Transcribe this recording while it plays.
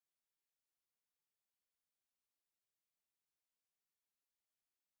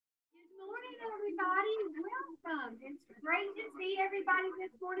everybody. Welcome. It's great to see everybody this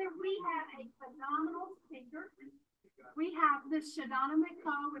morning. We have a phenomenal speaker. We have Miss Shadonna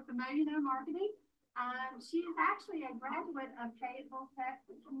McCall with the Million Marketing. She is actually a graduate of Fayetteville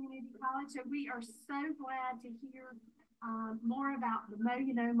Community College, so we are so glad to hear more about the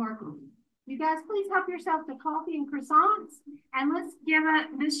Million Marketing. You guys, please help yourself to coffee and croissants, and let's give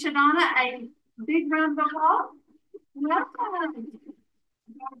Miss Shadonna a big round of applause. Welcome.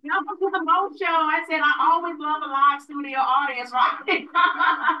 Welcome to the Mo Show. I said I always love a live studio audience, right?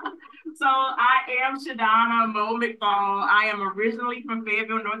 So I am Shadonna Mo McFall. I am originally from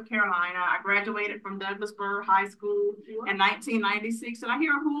Fayetteville, North Carolina. I graduated from Douglasburg High School in 1996. Did I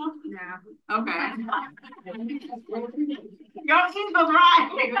hear a who? Yeah. Okay. Your Eagles, right?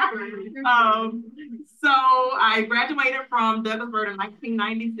 So I graduated from Douglasburg in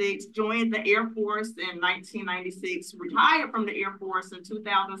 1996, joined the Air Force in 1996, retired from the Air Force in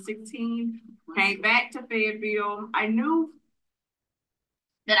 2016, came back to Fayetteville. I knew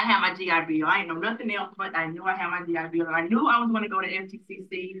that I had my GI Bill. I didn't know nothing else, but I knew I had my GI Bill. And I knew I was going to go to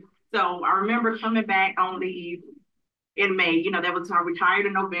FTCC. So I remember coming back on leave in May. You know, that was I retired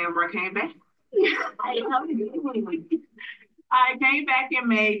in November. I came back. I came back in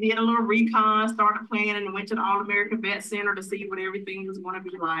May, did a little recon, started planning, and went to the All-American Vet Center to see what everything was going to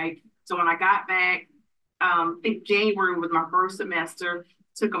be like. So when I got back, I think January was my first semester,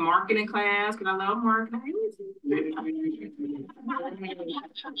 took a marketing class because I love marketing.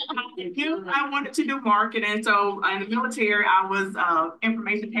 I wanted to do marketing. So in the military, I was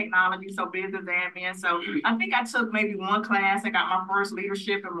information technology, so business admin. So I think I took maybe one class. I got my first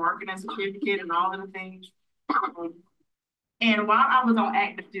leadership and marketing certificate and all of the things. And while I was on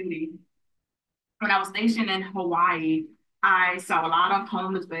active duty, when I was stationed in Hawaii, I saw a lot of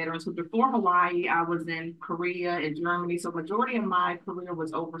homeless veterans. So before Hawaii, I was in Korea and Germany. So majority of my career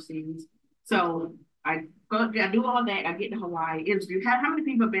was overseas. So I do all that. I get to Hawaii. How many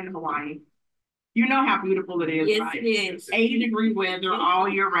people have been to Hawaii? You know how beautiful it is. Yes, right? it is. 80-degree weather all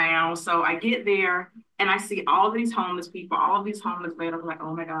year round. So I get there and I see all these homeless people, all of these homeless veterans. I'm like,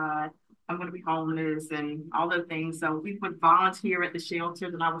 oh my God, I'm going to be homeless and all the things. So we would volunteer at the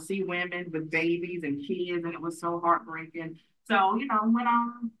shelters and I would see women with babies and kids, and it was so heartbreaking. So, you know, went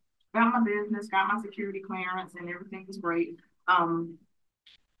on, got my business, got my security clearance, and everything was great. A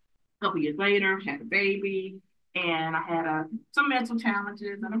couple years later, had a baby, and I had some mental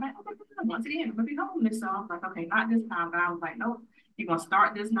challenges. And I'm like, oh my God, once again, I'm going to be homeless. So I was like, okay, not this time. But I was like, nope. You're gonna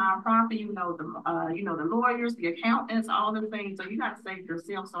start this nonprofit, the lawyers, the accountants, all the things. So you got to save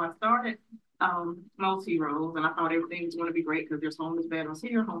yourself. So I started multi-roles, and I thought everything was going to be great because there's homeless veterans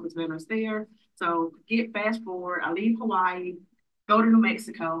here, homeless veterans there. So fast forward, I leave Hawaii, go to New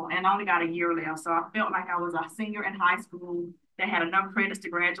Mexico, and I only got a year left. So I felt like I was a senior in high school that had enough credits to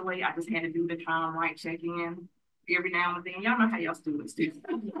graduate. I just had to do the time right, check in every now and then. Y'all know how y'all students do. So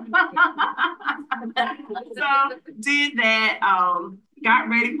did that, got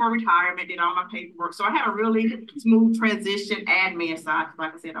ready for retirement, did all my paperwork. So I had a really smooth transition admin side.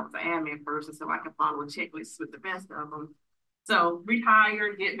 Like I said, I was an admin person, so I could follow a checklist with the best of them. So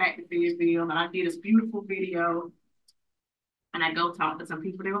retired, get back to Fayetteville, and I did this beautiful video. And I go talk to some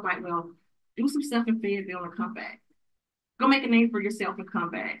people. They were like, well, do some stuff in Fayetteville and come back. Go make a name for yourself and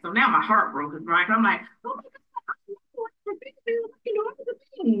come back. So now my heart broken, right? I'm like, oh my God.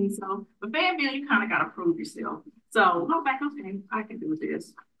 So, but Fayetteville, you kind of got to prove yourself. So, go back, okay, I can do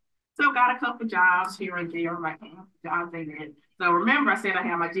this. So, got a couple jobs here and there. I'm like, jobs ain't it. So, remember, I said I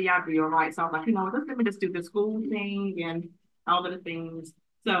had my GI Bill, right? So, I was like, let me just do the school thing and all of the things.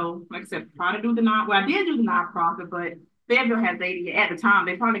 So, like I said, I did do the nonprofit, but Fayetteville has 80, at the time,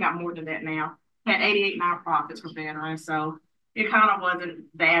 they probably got more than that now, had 88 nonprofits for veterans. So, it kind of wasn't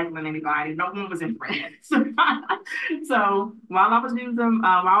dazzling anybody. No one was impressed. So while I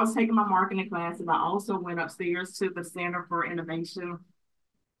was taking my marketing classes, I also went upstairs to the Center for Innovation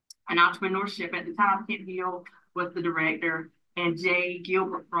and Entrepreneurship. At the time, Kent Hill was the director, and Jay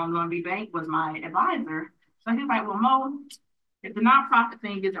Gilbert from Lundy Bank was my advisor. So he was like, well, Mo, if the nonprofit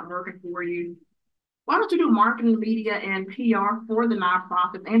thing isn't working for you, why don't you do marketing, media, and PR for the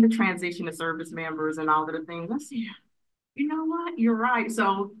nonprofits and the transition to service members and all of the things? I said, you know what? You're right.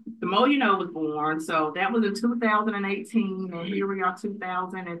 So the Mo You Know was born. So that was in 2018, and here we are,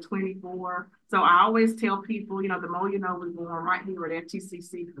 2024. So I always tell people, the Mo You Know was born right here at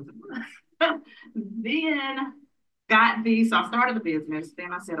FTCC. Then so I started the business.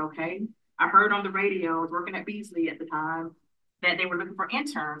 Then I said, okay. I heard on the radio, I was working at Beasley at the time, that they were looking for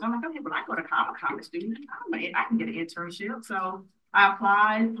interns. I'm like, okay, well, I go to college student. I can get an internship. So I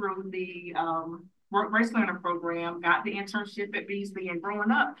applied through the work race learner program, got the internship at Beasley, and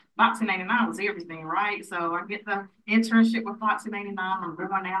growing up, Boxing 99 was everything, right? So I get the internship with Boxing 99. I'm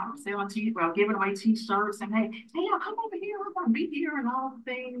going out, I'm selling well, giving away t-shirts, and hey, y'all come over here, we're gonna be here and all the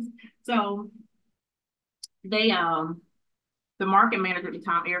things. So they the market manager at the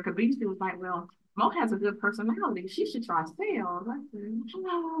time, Erica Beasley, was like, well, Mo has a good personality. She should try sales. I said,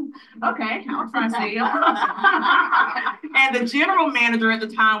 oh, okay, I'll try sales. And the general manager at the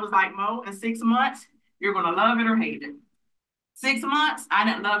time was like, Mo, in 6 months, you're going to love it or hate it. 6 months, I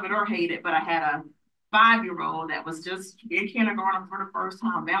didn't love it or hate it, but I had a 5-year-old that was just in kindergarten for the first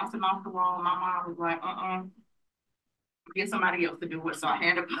time, bouncing off the wall. My mom was like, get somebody else to do it. So I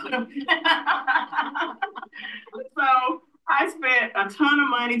had to put him. So I spent a ton of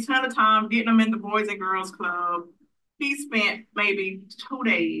money, ton of time getting him in the Boys and Girls Club. He spent maybe 2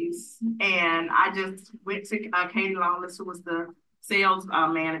 days, and I just went to Katie Lawless, who was the sales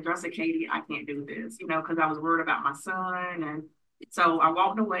manager. I said, Katie, I can't do this, because I was worried about my son. And so I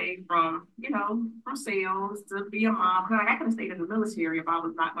walked away from, from sales to be a mom. Like, I could have stayed in the military if I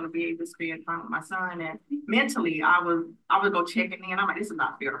was not going to be able to spend time with my son. And mentally, I would go checking in. I'm like, this is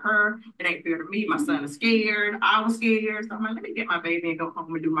not fair to her. It ain't fair to me. My son is scared. I was scared. So I'm like, let me get my baby and go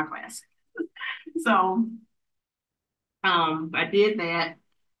home and do my class. So I did that.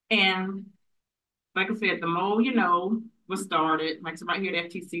 And like I said, the Mo was started, like it's right here at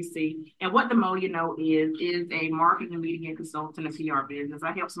FTCC. And what the Mo is a marketing and media consultant and PR business.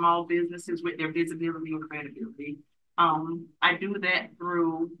 I help small businesses with their visibility and credibility. I do that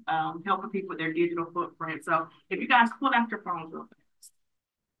through helping people with their digital footprint. So if you guys pull out your phones real fast,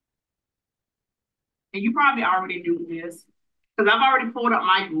 and you probably already do this, because I've already pulled up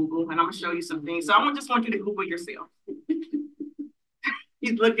my Google and I'm gonna show you some things. So I just want you to Google yourself.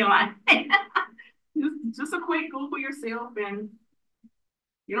 He's looking like just a quick Google yourself, and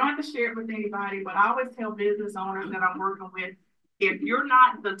you don't have to share it with anybody, but I always tell business owners that I'm working with, if you're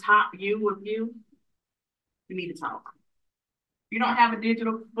not the top you of you, you need to talk. If you don't have a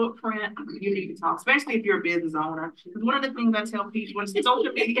digital footprint, you need to talk, especially if you're a business owner. Because one of the things I tell people when it's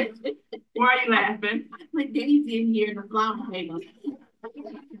social media, why are you laughing? Like Denny's in here in the flower table.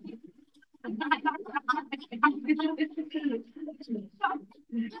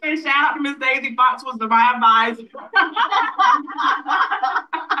 And shout out to Miss Daisy Fox was the right advisor.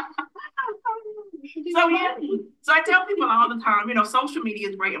 So yeah, so I tell people all the time, social media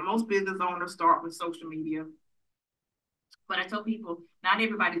is great, and most business owners start with social media. But I tell people, not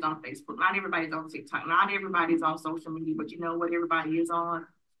everybody's on Facebook, not everybody's on TikTok, not everybody's on social media, but you know what everybody is on?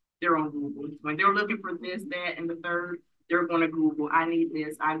 They're on Google. When they're looking for this, that, and the third, they're going to Google, I need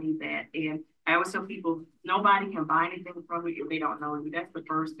this, I need that. And I always tell people, nobody can buy anything from you if they don't know you. That's the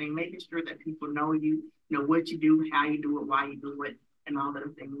first thing, making sure that people know you, know what you do, how you do it, why you do it, and all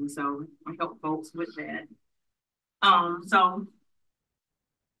those things. So I help folks with that. So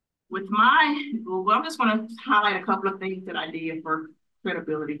with my Google, I'm just going to highlight a couple of things that I did for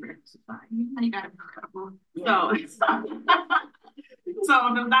credibility for Exercise. You got a couple. Yeah. So if it's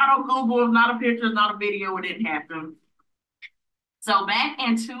not on Google, it's not a picture, it's not a video, it didn't happen. So back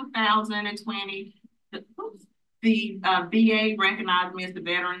in 2020, the VA recognized me as the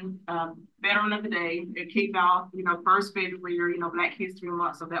veteran of the day. It kicked off, first February, Black History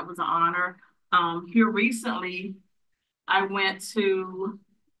Month, so that was an honor. Here recently, I went to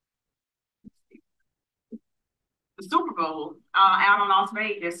the Super Bowl out in Las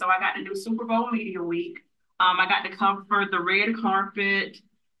Vegas, so I got to do Super Bowl Media Week. I got to cover the red carpet.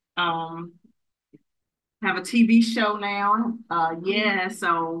 Have a TV show now.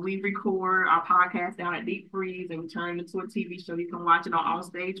 So we record our podcast down at Deep Freeze and we turn it into a TV show. You can watch it on All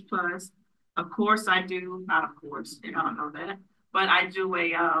Stage Plus. Of course, not of course, I don't know that, but I do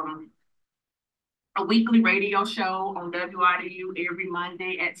a weekly radio show on WIDU every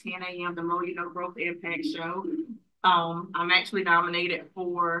Monday at 10 a.m., the Mo Growth Impact Show. I'm actually nominated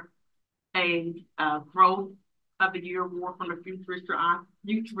for a Growth of the Year award from the Future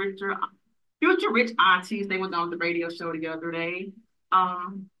Rich Aunties. They was on the radio show the other day.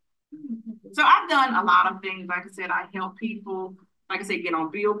 So I've done a lot of things. Like I said, I help people, like I said, get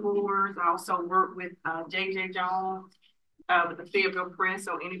on billboards. I also work with JJ Jones with the Fayetteville Press.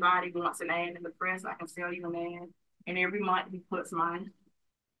 So anybody wants an ad in the press, I can sell you an ad. And every month he puts my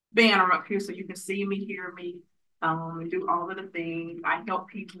banner up here so you can see me, hear me, and do all of the things. I help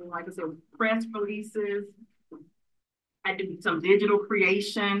people, like I said, with press releases. I do some digital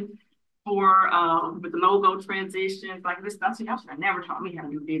creation for with logo transitions, like this stuff. So y'all should have never taught me how to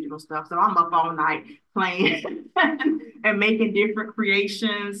do digital stuff. So I'm up all night playing and making different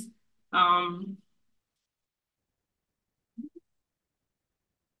creations.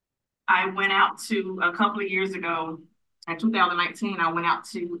 I went out to a couple of years ago, in 2019, I went out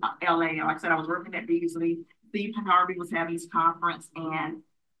to LA. Like I said, I was working at Beasley. Steve Harvey was having his conference, and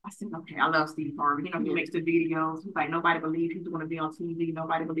I said, okay, I love Steve Harvey. You know, he makes the videos. He's like, nobody believes he's going to be on TV.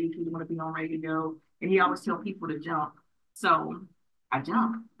 Nobody believes he's going to be on radio. And he always tell people to jump. So I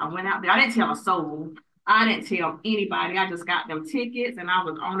jumped. I went out there. I didn't tell a soul. I didn't tell anybody. I just got them tickets, and I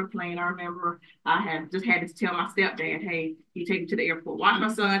was on the plane. I remember I had to tell my stepdad, hey, you take me to the airport. Watch my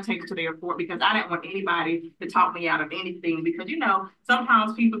son take me to the airport, because I didn't want anybody to talk me out of anything. Because, you know,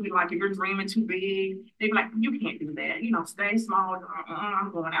 sometimes people be like, if you're dreaming too big, they be like, you can't do that. You know, stay small.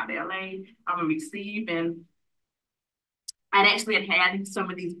 I'm going out to LA. I'm going to be Steve. And I'd actually had some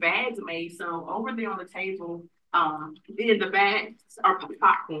of these bags made. So over there on the table, in the bags are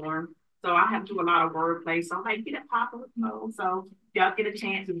popcorn. So I have to do a lot of wordplay. So I'm like, get it popcorn. No. So y'all get a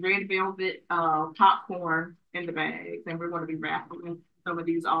chance of red velvet popcorn in the bags. And we're going to be raffling some of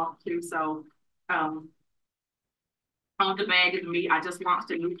these off too. So on the bag is me. I just launched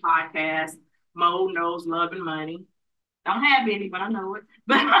a new podcast, Mo Knows Love and Money. Don't have any, but I know it.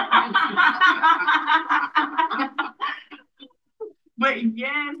 But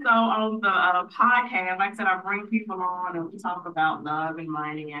yeah, so on the podcast, like I said, I bring people on and we talk about love and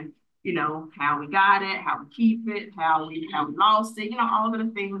money, and you know how we got it, how we keep it, how we lost it, you know, all of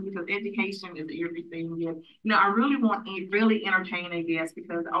the things, because education is everything. And, you know, I really want really entertaining guests,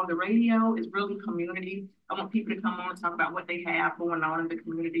 because on the radio is really community. I want people to come on and talk about what they have going on in the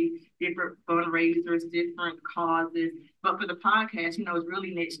community, different fundraisers, different causes. But for the podcast, you know, it's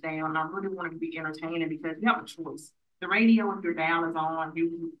really niche down. I really want it to be entertaining, because you have a choice. The radio, if your dial is on, you're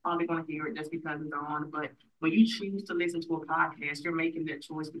probably going to hear it just because it's on. But when you choose to listen to a podcast, you're making that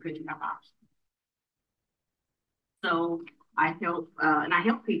choice because you have options. So I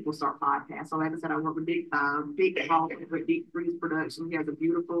help people start podcasts. So like I said, I work with Big Paul with Deep Freeze Production. He has a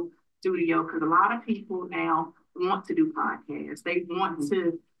beautiful studio, because a lot of people now want to do podcasts. They want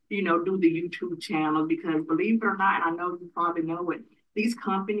to, you know, do the YouTube channel, because believe it or not, I know you probably know it, these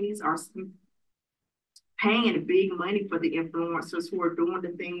companies are paying big money for the influencers who are doing the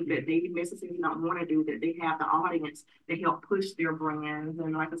things that they necessarily don't want to do, that they have the audience to help push their brands.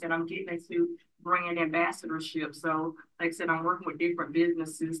 And like I said, I'm getting into brand ambassadorship. So like I said, I'm working with different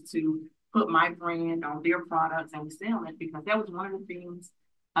businesses to put my brand on their products and sell it, because that was one of the things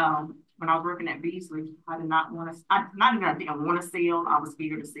when I was working at Beasley. I didn't want to sell. I was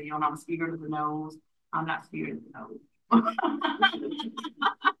scared to sell. I was scared of the nose. I'm not scared of the nose.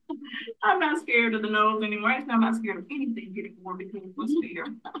 I'm not scared of the nose anymore. Actually, I'm not scared of anything anymore, because it was fear.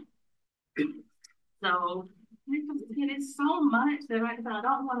 So it is so much that, like I said, I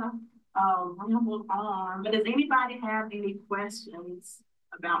don't want to ramble on. But does anybody have any questions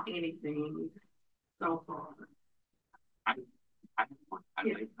about anything so far? I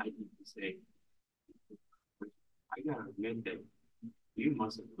need to say, I gotta admit that you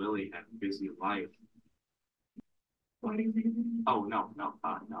must have really had a busy life. What do you think? Oh, no.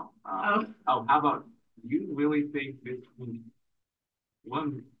 Oh, how about, you really think this, when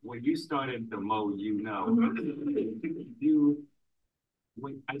you started the Mo, you know,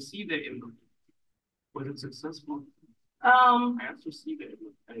 when I see that was it successful? I also see that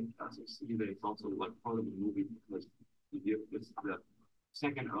it's also like part of the movie, because you give this the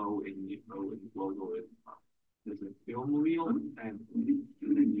second O in the logo is a film reel, and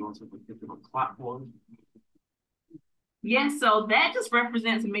then you also put different platforms. yes, so that just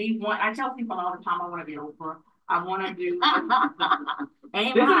represents me. I tell people all the time I want to be Oprah. I want to do. This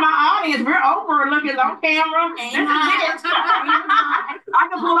is my audience. We're Oprah. Look, it's on camera. This is it. I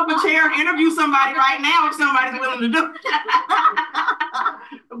can pull up a chair and interview somebody right now if somebody's willing to do it.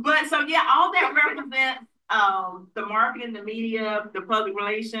 But so yeah, all that represents the marketing, the media, the public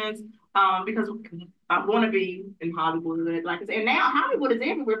relations, because I want to be in Hollywood, like I said. And now Hollywood is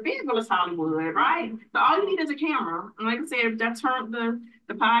everywhere. Fayetteville is Hollywood, right? So all you need is a camera. And like I said, I turned the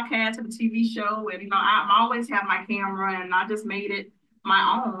podcast to the TV show, and you know, I always have my camera, and I just made it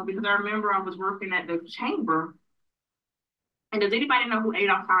my own, because I remember I was working at the chamber. And does anybody know who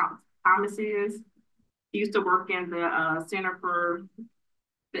Adolph Thomas is? He used to work in the Center for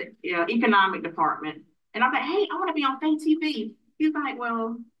the Economic Department. And I'm like, hey, I want to be on Faye TV. He's like,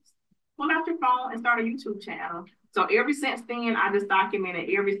 well, pull out your phone and start a YouTube channel. So ever since then, I just documented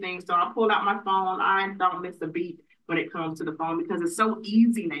everything. So I pulled out my phone. I don't miss a beat when it comes to the phone, because it's so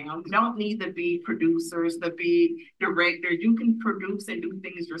easy now. You don't need the big producers, the big directors. You can produce and do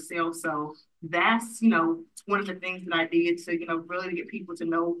things yourself. So that's, you know, one of the things that I did to, you know, really get people to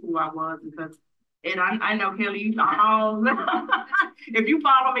know who I was, because And I know, Kelly, you know, if you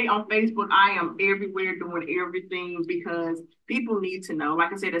follow me on Facebook, I am everywhere doing everything because people need to know.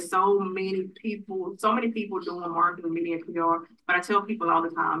 Like I said, there's so many people doing marketing, media, and PR. But I tell people all the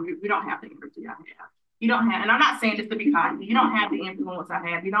time, you don't have the energy I have. You don't have, and I'm not saying this to be cocky. You don't have the influence I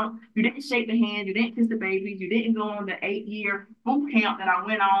have. You didn't shake the hand. You didn't kiss the babies. You didn't go on the 8-year boot camp that I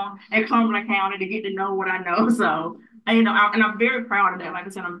went on at Cumberland County to get to know what I know. So. And, I'm very proud of that. Like I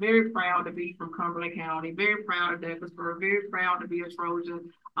said, I'm very proud to be from Cumberland County, very proud of Douglasburg, very proud to be a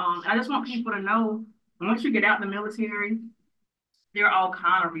Trojan. I just want people to know, once you get out in the military, there are all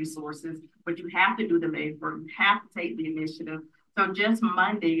kind of resources, but you have to do the legwork. You have to take the initiative. So just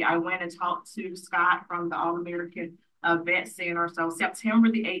Monday, I went and talked to Scott from the All-American Vet Center. So September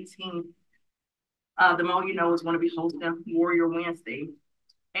the 18th, the Mo You Know is going to be hosting Warrior Wednesday.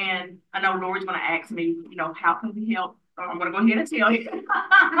 And I know Lori's going to ask me, how can we help? So I'm going to go ahead and tell you.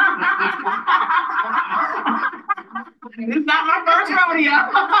 It's not my first rodeo.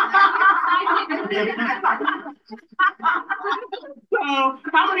 So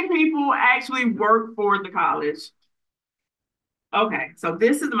how many people actually work for the college? Okay, so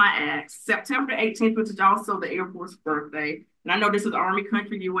this is my ask. September 18th, which is also the Air Force birthday. And I know this is Army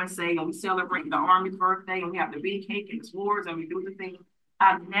Country USA, and we celebrate the Army's birthday, and we have the big cake and the s'mores, and we do the thing.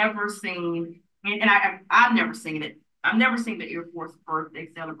 I've never seen, and I've never seen it. I've never seen the Air Force birthday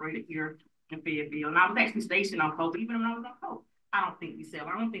celebrated here in Fayetteville. And I was actually stationed on Pope, even when I was on Pope. I don't think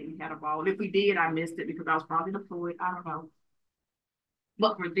we had a ball. If we did, I missed it because I was probably deployed. I don't know.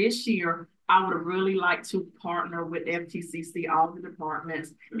 But for this year, I would really like to partner with FTCC, all the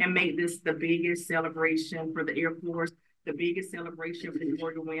departments, and make this the biggest celebration for the Air Force, the biggest celebration for the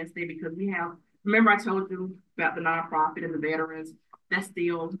Warrior Wednesday, because we have, remember I told you about the nonprofit and the veterans. That's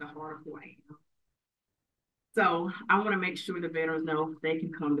still the heart of who I am. So I want to make sure the veterans know they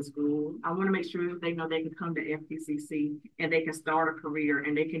can come to school. I want to make sure they know they can come to FTCC and they can start a career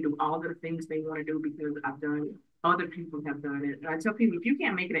and they can do all the things they want to do because I've done it. Other people have done it. And I tell people, if you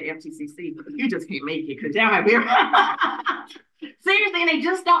can't make it at FTCC, you just can't make it because y'all have seriously, they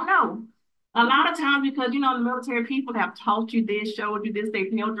just don't know. A lot of times, because, the military people have taught you this, showed you this,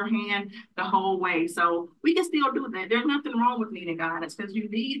 they've held your hand the whole way. So we can still do that. There's nothing wrong with needing guidance because you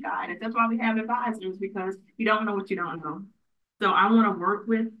need guidance. That's why we have advisors, because you don't know what you don't know. So I want to work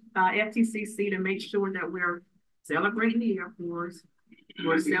with FTCC to make sure that we're celebrating the Air Force,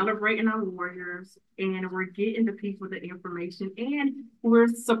 we're celebrating our warriors, and we're getting the people the information, and we're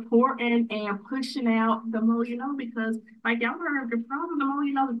supporting and pushing out the Mo You Know, because like y'all heard, the problem, the Mo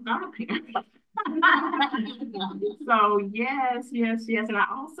You Know is not a parent. So yes. And I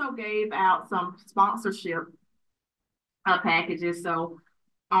also gave out some sponsorship packages. So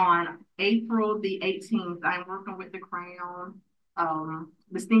on April the 18th, I'm working with the Crown,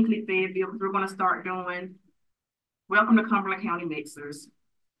 Distinctly Fayetteville. We're going to start doing Welcome to Cumberland County Mixers.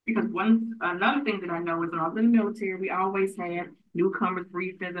 Because another thing that I know is when I was in the military, we always had newcomers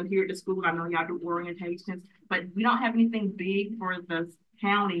briefings, and here at the school, I know y'all do orientations, but we don't have anything big for the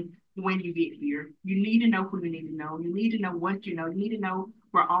county when you get here. You need to know who you need to know. You need to know what you know. You need to know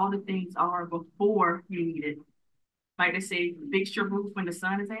where all the things are before you need it. Like they say, fix your roof when the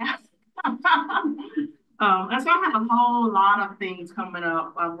sun is out. And so I have a whole lot of things coming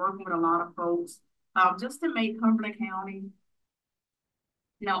up. I'm working with a lot of folks just to make Cumberland County,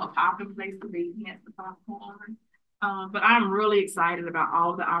 a popular place to be, hence the popcorn. But I'm really excited about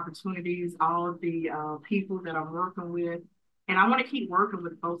all the opportunities, all of the people that I'm working with. And I want to keep working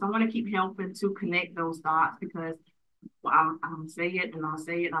with folks. I want to keep helping to connect those dots because I'm going to say it and I'll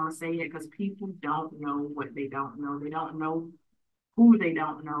say it and I'm going to say it because people don't know what they don't know. They don't know who they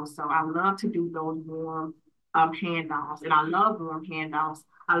don't know. So I love to do those warm handoffs, and I love warm handoffs.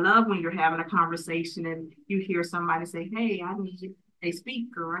 I love when you're having a conversation and you hear somebody say, hey, I need a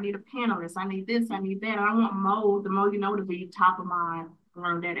speaker, I need a panelist, I need this, I need that. And I want the Mo You Know to be top of mind. I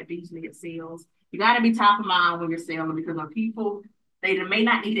learned that at Beasley at sales. You got to be top of mind when you're selling, because when people, they may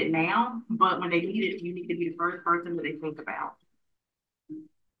not need it now, but when they need it, you need to be the first person that they think about.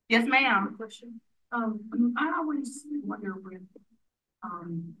 Yes, ma'am. Question. I always wonder with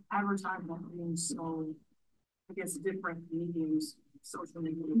advertising being so, I guess, different mediums, social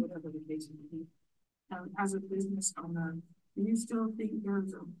media, whatever the case may be. As a business owner, do you still think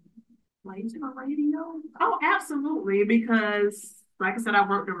there's a place in a radio? Oh, absolutely. Because, like I said, I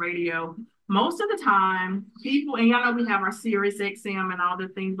worked in radio. Most of the time, people, and y'all know we have our Sirius XM and all the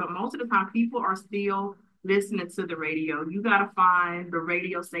things, but most of the time, people are still listening to the radio. You got to find the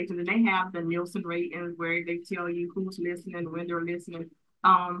radio stations, and they have the Nielsen ratings where they tell you who's listening, when they're listening.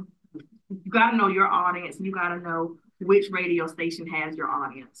 You got to know your audience, and you got to know which radio station has your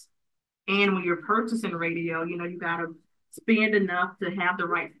audience. And when you're purchasing radio, you know, you got to spend enough to have the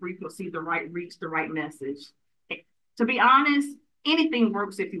right frequency, the right reach, the right message. To be honest, anything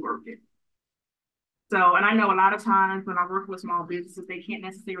works if you work it. So, and I know a lot of times when I work with small businesses, they can't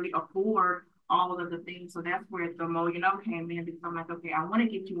necessarily afford all of the things. So that's where the Million came in, because I'm like, okay, I want to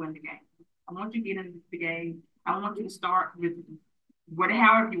get you in the game. I want you to get into the game. I want you to start with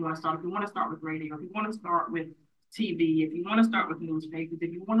however you want to start. If you want to start with radio, if you want to start with TV, if you want to start with newspapers,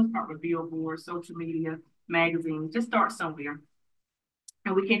 if you want to start with billboards, social media, magazines, just start somewhere.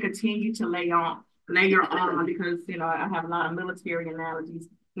 And we can continue to layer on because, you know, I have a lot of military analogies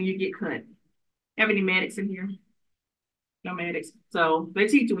when you get cut. Have any medics in here? No medics. So they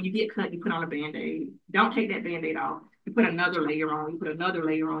teach you when you get cut, you put on a Band-Aid. Don't take that Band-Aid off. You put another layer on, you put another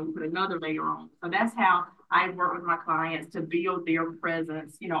layer on, you put another layer on. So that's how I work with my clients to build their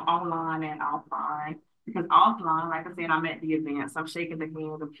presence, you know, online and offline. Because offline, like I said, I'm at the events. I'm shaking the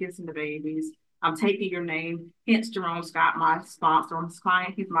hands, I'm kissing the babies. I'm taking your name. Hence Jerome Scott, my sponsor. I'm his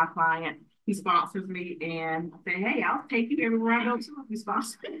client, he's my client. He sponsors me, and I say, hey, I'll take you everywhere I go too if you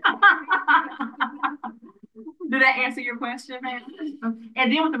sponsor me. Did that answer your question, man?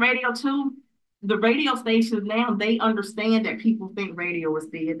 And then with the radio too, the radio stations now, they understand that people think radio is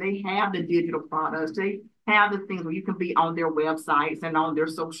dead. They have the digital products. They have the things where you can be on their websites and on their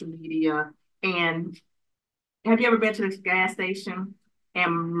social media. And have you ever been to this gas station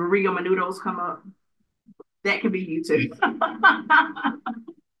and Maria Menudo's come up? That can be you too.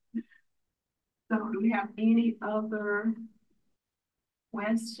 So do we have any other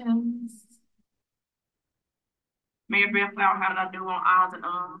questions? Mayor Beth, how did I do on odds and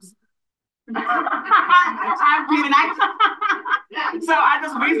ums? So I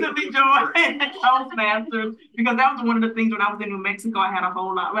just recently joined Toastmasters because that was one of the things when I was in New Mexico. I had a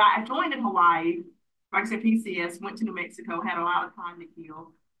whole lot. Well, I joined in Hawaii, like I said, PCS, went to New Mexico, had a lot of time to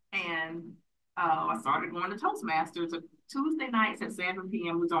kill, and I started going to Toastmasters. Tuesday nights at 7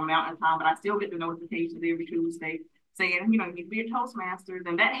 p.m. was on Mountain Time, but I still get the notifications every Tuesday saying, you know, you need to be a Toastmasters,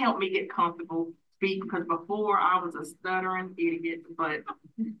 and that helped me get comfortable speaking because before I was a stuttering idiot, but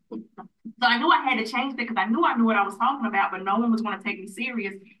so I knew I had to change that because I knew what I was talking about, but no one was going to take me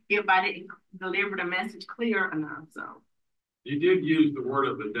serious if I didn't deliver the message clear enough. So you did use the word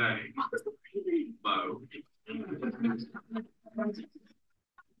of the day. Low.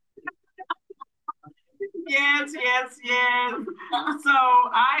 Yes. So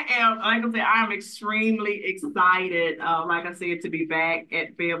I am, like I said, I'm extremely excited, like I said, to be back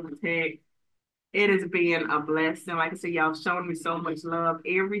at Fayetteville Tech. It has been a blessing. Like I said, y'all shown me so much love.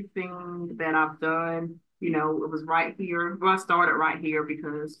 Everything that I've done, you know, it was right here. Well, I started right here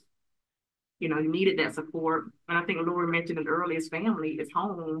because, you know, you needed that support. And I think Laura mentioned it earlier, his family is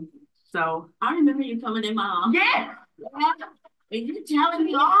home. So I remember you coming in my office. yeah. And you're telling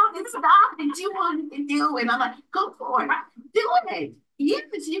me all this stuff that you wanted to do. And I'm like, go for it. Do it. Yes,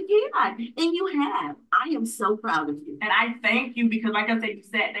 you can. And you have. I am so proud of you. And I thank you because, like I said, you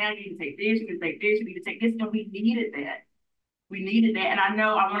sat down, you need to take this, you need to take this, you need to take this. And we needed that. We needed that. And I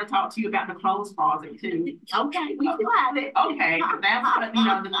know I want to talk to you about the clothes closet too. Okay, we can have it. Okay. That's what, you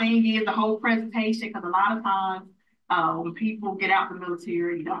know, the thing is the whole presentation, because a lot of times when people get out the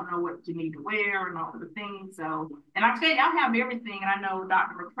military, you don't know what you need to wear and all of the things. So, and I tell you, I have everything. And I know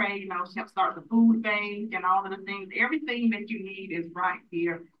Dr. McCray, you know, she helped start the food bank and all of the things. Everything that you need is right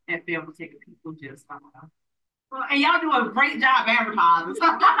here at Fayetteville Tech. People just don't know. Well, and y'all do a great job advertising.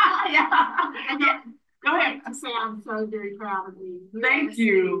 yeah. Go ahead. I say I'm so very proud of you. Thank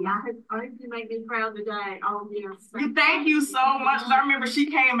you. I hope you make me proud today. Oh, yes. Thank you so much. I remember she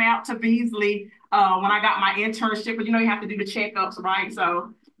came out to Beasley when I got my internship, but you know, you have to do the checkups, right?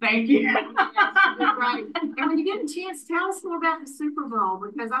 So thank you. Yes, right. And when you get a chance, tell us more about the Super Bowl,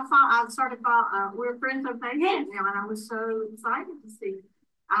 because I started we're friends on Facebook now, and I was so excited to see.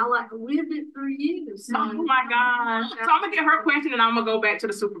 I lived it through you. So. Oh my gosh. So I'm gonna get her question and I'm gonna go back to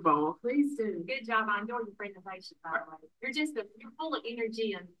the Super Bowl. Please do. Good job. I enjoyed your presentation, by the way. You're full of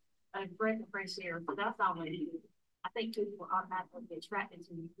energy and a breath of fresh air. So that's all we do. I think people automatically get attracted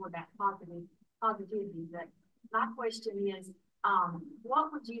to you for that positivity. But my question is,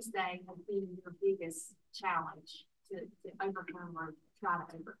 what would you say has been your biggest challenge to overcome or try to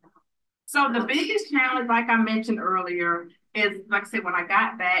overcome? So the biggest challenge, like I mentioned earlier, is, like I said, when I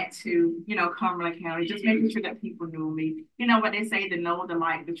got back to, you know, Cumberland County, just making sure that people knew me. You know what they say, the know, the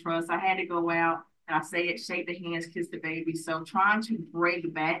like, the trust. I had to go out and I say it, shake the hands, kiss the baby. So trying to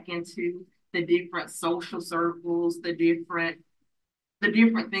break back into the different social circles, the different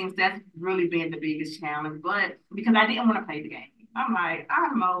things, that's really been the biggest challenge. But because I didn't want to play the game. I'm like, I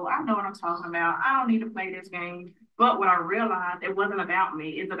know what I'm talking about. I don't need to play this game. But what I realized, it wasn't about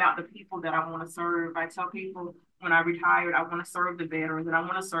me. It's about the people that I want to serve. I tell people when I retired, I want to serve the veterans and I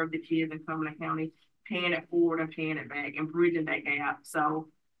want to serve the kids in Cumberland County, paying it forward and paying it back and bridging that gap. So,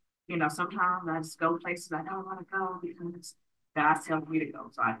 you know, sometimes I just go places I don't want to go because God's telling me to go.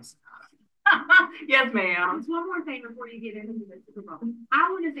 So I just, yes, ma'am. There's one more thing before you get into the Super Bowl.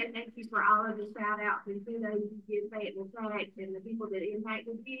 I want to say thank you for all of the shout outs and kudos you give Fayetteville Tech and the people that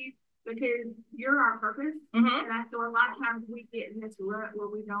impacted you, because you're our purpose. And I feel a lot of times we get in this rut where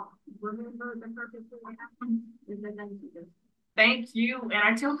we don't remember the purpose we have. And then thank you. Thank you. And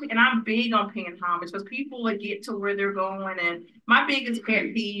I tell people, and I'm big on paying homage because people will get to where they're going. And my biggest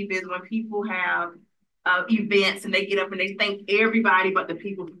pet peeve is when people have events and they get up and they thank everybody but the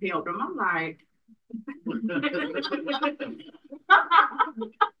people who helped them. I'm like,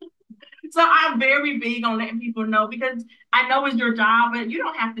 so I'm very big on letting people know, because I know it's your job, but you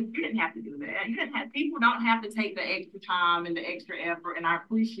didn't have to do that. People don't have to take the extra time and the extra effort. And I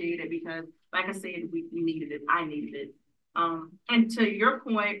appreciate it because, like I said, we needed it. I needed it. And to your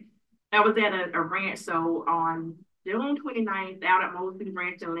point, I was at a ranch. So on June 29th, out at Mosley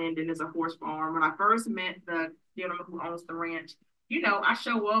Ranch in Linden is a horse farm. When I first met the gentleman who owns the ranch, you know, I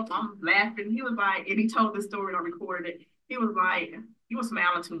show up, I'm laughing. He was like, and he told the story and I recorded it. He was like, you were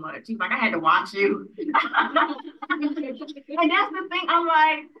smiling too much. He's like, I had to watch you. And that's the thing. I'm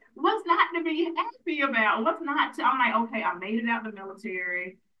like, what's not to be happy about? I'm like, okay, I made it out of the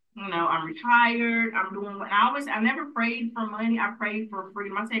military. You know, I'm retired. I'm doing what I never prayed for money. I prayed for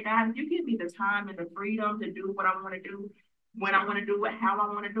freedom. I said, God, if you give me the time and the freedom to do what I want to do, when I want to do it, how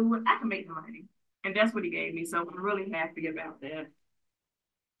I want to do it, I can make the money. And that's what he gave me. So I'm really happy about that.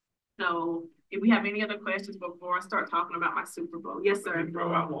 So if we have any other questions before I start talking about my Super Bowl. Yes, sir.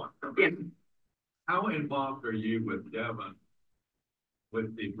 Bro, I want. Yes. How involved are you with Devin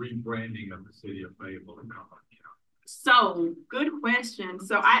with the rebranding of the city of Fayetteville and Cumberland County? So good question.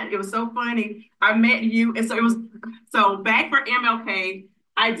 So it was so funny. I met you, and so back for MLK,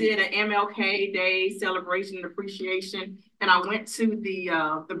 I did an MLK Day celebration and appreciation, and I went to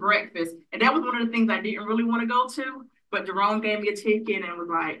the breakfast, and that was one of the things I didn't really want to go to, but Jerome gave me a ticket and was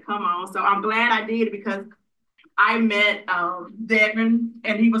like, "Come on!" So I'm glad I did, because I met Devin,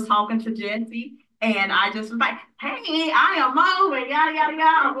 and he was talking to Jesse. And I just was like, hey, I am Mo, and yada, yada,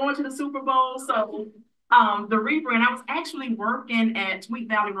 yada. I'm going to the Super Bowl. So the rebrand, I was actually working at Sweet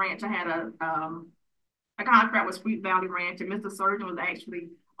Valley Ranch. I had a contract with Sweet Valley Ranch, and Mr. Surgeon was actually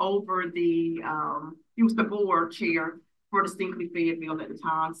over he was the board chair for Distinctly Fayetteville at the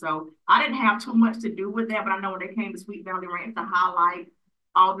time. So I didn't have too much to do with that, but I know when they came to Sweet Valley Ranch to highlight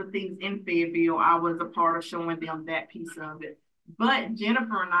all the things in Fayetteville, I was a part of showing them that piece of it. But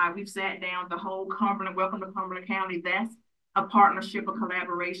Jennifer and I, we've sat down the whole Cumberland, welcome to Cumberland County. That's a partnership, a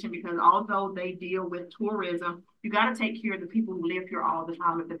collaboration, because although they deal with tourism, you got to take care of the people who live here all the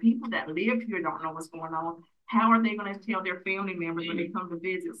time. If the people that live here don't know what's going on, how are they going to tell their family members when they come to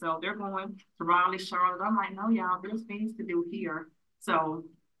visit? So they're going to Raleigh, Charlotte. I'm like, no, y'all, there's things to do here. So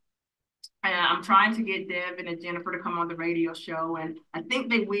I'm trying to get Devin and Jennifer to come on the radio show, and I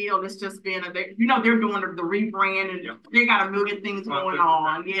think they will. It's just been, they're doing the rebrand, and they got a million things going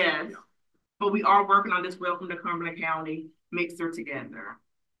on. Yes. Yeah. But we are working on this Welcome to Cumberland County mixer together.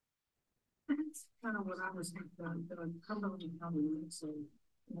 That's kind of what I was thinking, the Cumberland County mixer.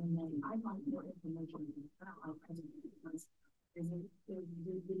 And then I'd like more information about because did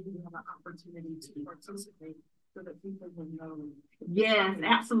you have an opportunity to participate so that people will know? Yes,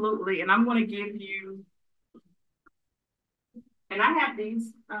 absolutely. And I'm going to give you, and I have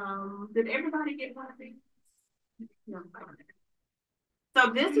these. Did everybody get one of these? Yeah.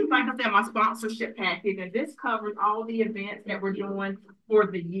 So this is, like I said, my sponsorship package, and this covers all the events that we're doing for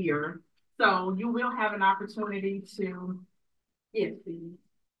the year. So you will have an opportunity to, yes, please.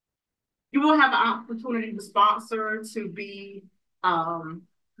 You will have an opportunity to sponsor, to be a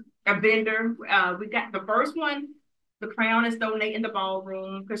vendor. We got the first one, the Crown is donating the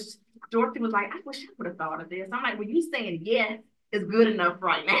ballroom, because Dorothy was like, I wish I would have thought of this. I'm like, well, you saying yes is good enough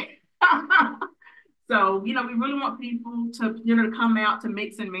right now. So, we really want people to, to come out to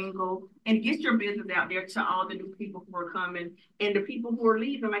mix and mingle and get your business out there to all the new people who are coming, and the people who are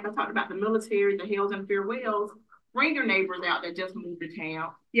leaving. Like I talked about the military, the hails and farewells. Bring your neighbors out that just moved to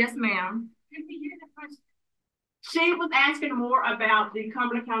town. Yes, ma'am. She was asking more about the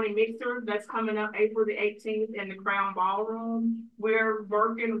Cumberland County Mixer that's coming up April the 18th in the Crown Ballroom. We're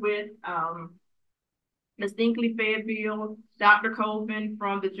working with Distinctly Fayetteville, Dr. Colvin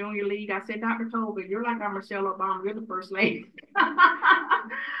from the Junior League. I said, Dr. Colvin, you're like our Michelle Obama. You're the first lady.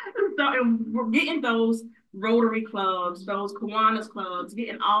 So we're getting those Rotary clubs, those Kiwanis clubs,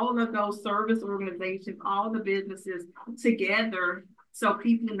 getting all of those service organizations, all the businesses together so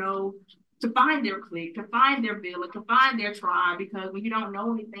people know to find their clique, to find their village, to find their tribe, because when you don't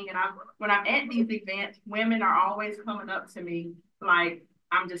know anything, and when I'm at these events, women are always coming up to me like,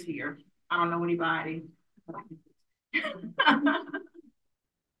 I'm just here. I don't know anybody.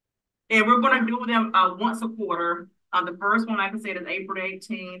 And we're going to do them once a quarter. The first one, like I said, is April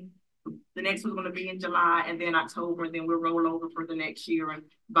 18th. The next one's going to be in July, and then October, and then we'll roll over for the next year. And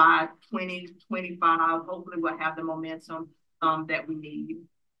by 2025, hopefully we'll have the momentum that we need.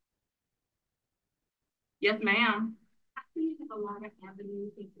 Yes, ma'am. I think you have a lot of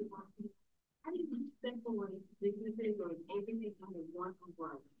avenues that you want to. How do you separate businesses or everything under one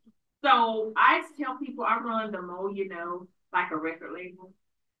umbrella? So I tell people I run the Mo, like a record label.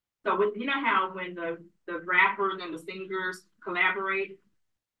 So with, you know how when the rappers and the singers collaborate.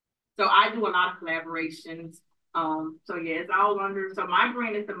 So I do a lot of collaborations. So yeah, it's all under. So my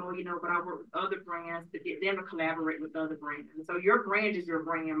brand is the Mo, but I work with other brands to get them to collaborate with other brands. And so your brand is your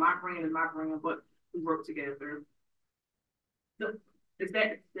brand, my brand is my brand, but we work together. So did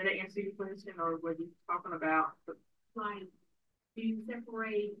that answer your question, or were you talking about like, do you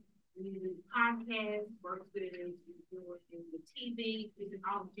separate the podcast versus the TV? Is it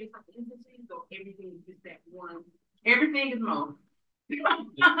all different entities, or everything is just that one? Everything is Mo.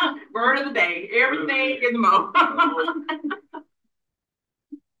 Word of the day. Everything is Mo.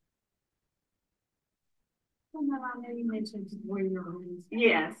 I know you mentioned where you're on.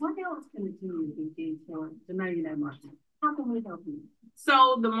 Yes. What else can the community do for the Million market? How can we help you?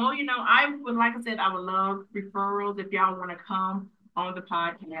 So the more I would, like I said, I would love referrals if y'all want to come on the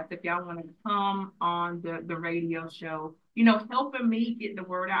podcast, if y'all want to come on the radio show, helping me get the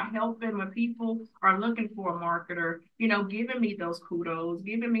word out, helping when people are looking for a marketer, giving me those kudos,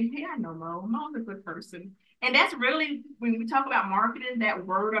 giving me, hey, I know Mo. Mo's a good person. And that's really, when we talk about marketing, that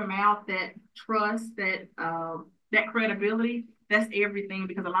word of mouth, that trust, that credibility, that's everything.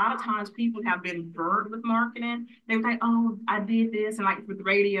 Because a lot of times people have been burned with marketing. They were like, oh, I did this, and like with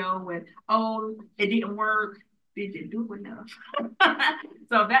radio, and oh, it didn't work. Did you do enough?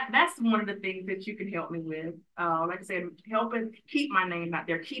 So that's one of the things that you can help me with. Like I said, helping keep my name out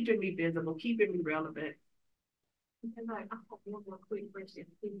there, keeping me visible, keeping me relevant. Because I have one more quick question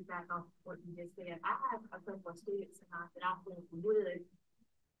to piggyback off what you just said. I have a couple of students tonight that I think would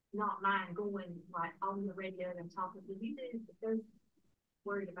not mind going like on the radio and talking to you, but they're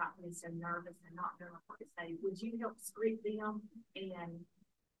worried about being so nervous and not knowing what to say. Would you help script them and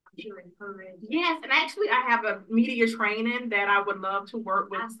encourage? Yes, and actually I have a media training that I would love to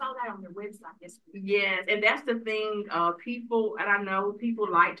work with. I saw that on your website yesterday. Yes, and that's the thing. People, and I know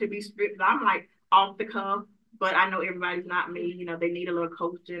people like to be scripted. I'm like off the cuff, but I know everybody's not me. They need a little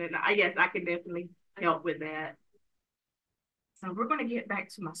coaching, and yes, I can definitely help with that. So we're going to get back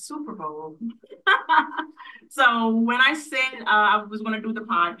to my Super Bowl. So when I said I was going to do the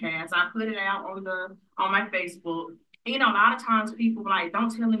podcast, I put it out on my Facebook. A lot of times people like, don't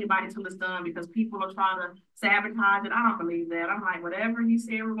tell anybody till it's done, because people are trying to sabotage it. I don't believe that. I'm like, whatever he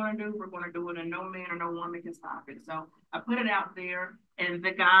said we're going to do it, and no man or no woman can stop it. So I put it out there, and the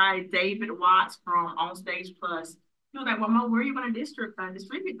guy, David Watts from On Stage Plus, he was like, well, Mo, where are you going to distribute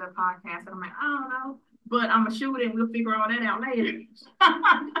the podcast? And I'm like, I don't know, but I'm going to shoot it and we'll figure all that out later.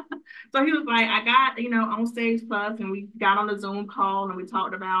 So he was like, I got, On Stage Plus, and we got on the Zoom call and we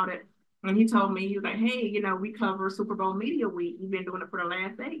talked about it. And he told me, he was like, hey, we cover Super Bowl Media Week. We've been doing it for the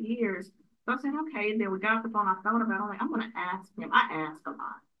last 8 years. So I said, okay. And then we got off the phone. I thought about it. I'm like, I'm going to ask him. I asked a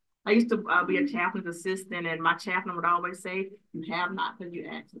lot. I used to be a chaplain's assistant, and my chaplain would always say, you have not because you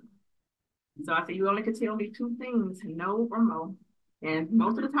asked me. So I said, you only could tell me 2 things, no or mo. And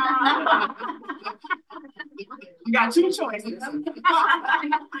most of the time, you got 2 choices.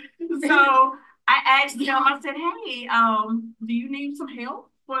 So I asked him, I said, hey, do you need some help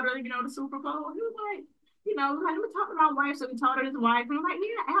for the Super Bowl? He was like, let me talk to my wife. So he talked to his wife, and I'm like,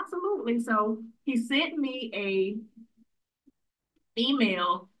 yeah, absolutely. So he sent me a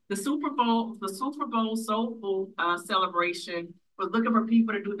email. The Super Bowl Soulful celebration was looking for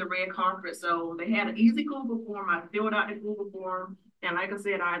people to do the red carpet. So they had an easy Google form. I filled out the Google form, and like I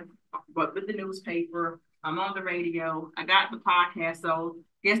said, I worked with the newspaper. I'm on the radio. I got the podcast. So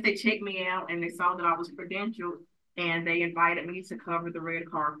I guess they checked me out, and they saw that I was credentialed, and they invited me to cover the red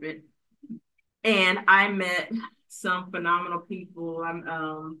carpet. And I met some phenomenal people.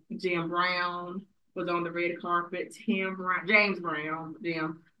 Jim Brown was on the red carpet. James Brown,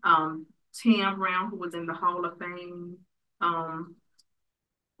 Tim Brown, who was in the Hall of Fame.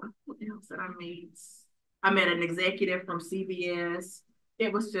 What else did I meet? I met an executive from CBS,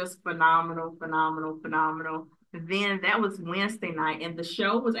 It was just phenomenal, phenomenal, phenomenal. And then that was Wednesday night, and the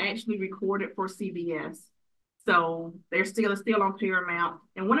show was actually recorded for CBS. So they're still on Paramount.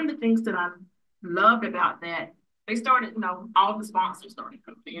 And one of the things that I loved about that, they started, all the sponsors started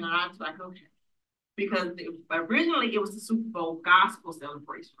coming in, and I was like, okay. Because originally it was the Super Bowl gospel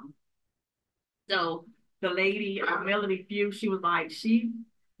celebration. So the lady, Melody Few, she was like, she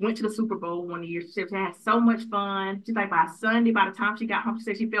went to the Super Bowl one year. She had so much fun. She's like, by Sunday, by the time she got home, she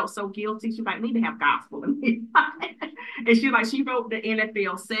said she felt so guilty. She's like, I need to have gospel in me. And she's like, she wrote the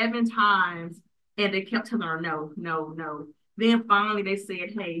NFL 7 times, and they kept telling her, no, no, no. Then finally they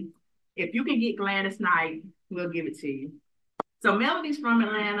said, hey, if you can get Gladys Knight, we'll give it to you. So Melody's from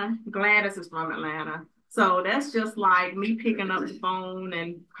Atlanta. Gladys is from Atlanta. So that's just like me picking up the phone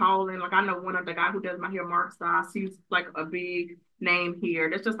and calling. Like, I know one of the guy who does my hair, Mark Stoss, he's like a big name here.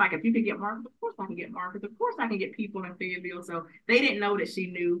 That's just like, if you could get Marcus, of course I can get Marcus. Of course I can get people in Fayetteville. So they didn't know that she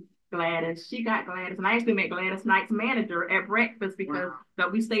knew Gladys. She got Gladys. And I actually met Gladys Knight's manager at breakfast because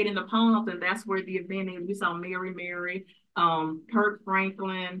we stayed in the Palms, and that's where the event is. We saw Mary, Kirk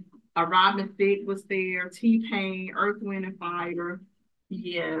Franklin, Robin Thicke was there, T-Pain, Earth, Wind, and Fire.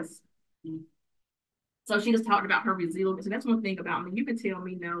 Yes. So she just talked about her resilience. And that's one thing about me. You can tell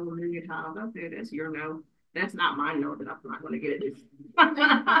me no a million times. I said, that's your no. That's not my no, that I'm not going to get it.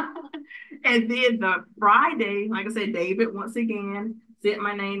 And then the Friday, like I said, David, once again, sent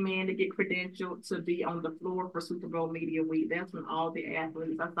my name in to get credentialed to be on the floor for Super Bowl Media Week. That's when all the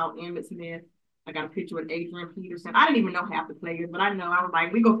athletes, I saw Emmitt Smith. I got a picture with Adrian Peterson. I didn't even know half the players, but I was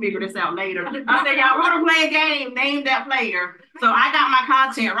like, we gonna figure this out later. I said, y'all want to play a game, name that player. So I got my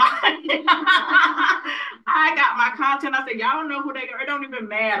content right. I got my content. I said, y'all know who they are. It don't even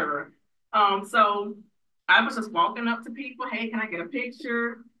matter. So I was just walking up to people. Hey, can I get a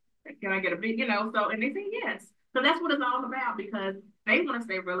picture? Can I get a big, so, and they said yes. So that's what it's all about, because they want to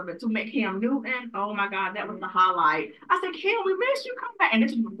stay relevant. To make Cam Newton, oh my God, that was the highlight. I said, Cam, we miss you, come back. And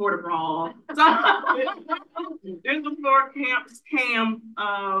this was before the brawl. So this was before Cam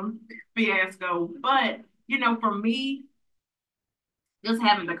fiasco. But, for me, just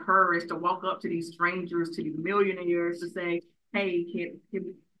having the courage to walk up to these strangers, to these millionaires, to say, hey,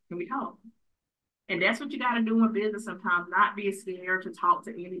 can we talk? And that's what you got to do in business sometimes, not be scared to talk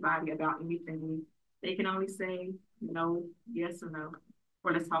to anybody about anything. They can only say no, yes, or no.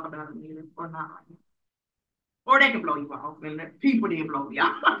 Or let's talk about it later, or not. Or they can blow you off, and people didn't blow me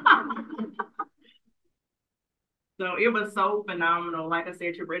off. So it was so phenomenal. Like I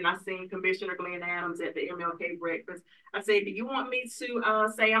said to Brittany, I seen Commissioner Glenn Adams at the MLK breakfast. I said, do you want me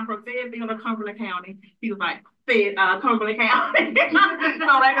to say I'm from Fayetteville or Cumberland County? He was like, Cumberland County. So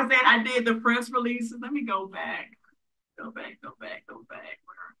like I said, I did the press releases. Let me go back. Go back.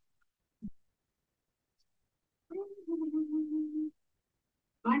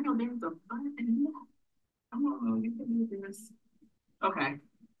 I know there's a fun thing. I don't know. You can do this. Okay.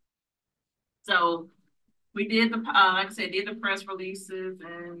 So we did like I said, did the press releases,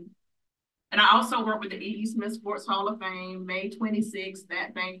 and I also work with the E.E. Smith Sports Hall of Fame. May 26th,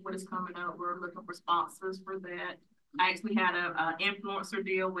 that banquet is coming up. We're looking for sponsors for that. I actually had an influencer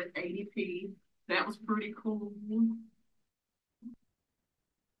deal with ADP. That was pretty cool.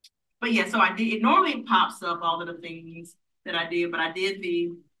 But yeah, so I did. It normally pops up all of the things that I did, but I did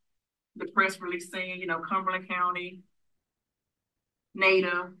the press release saying, Cumberland County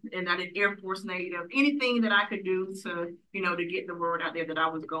native, and I did Air Force native, anything that I could do to, to get the word out there that I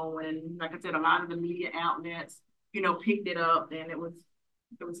was going. Like I said, a lot of the media outlets, picked it up, and it was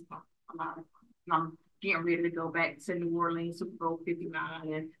a lot of fun. And I'm getting ready to go back to New Orleans, Super Bowl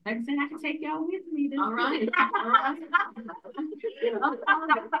 59. And like I said, I can take y'all with me. All right. All right.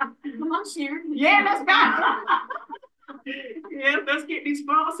 Come on, Sharon. Yeah, let's go. Yeah, let's get these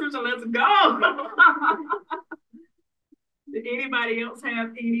sponsors and let's go. Did anybody else have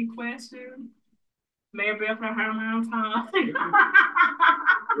any questions? Mayor Beth, I have my own time.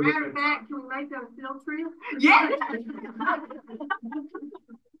 Matter of fact, can we make that a field trip? Yeah.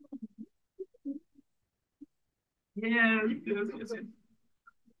 Yes.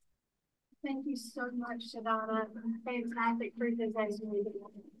 Thank you so much, Shadana. Fantastic presentation.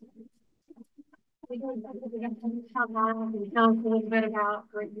 Tell us a little bit about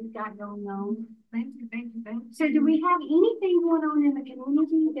what you've got going on. Thank you. So do we have anything going on in the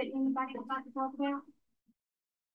community that anybody would like to talk about?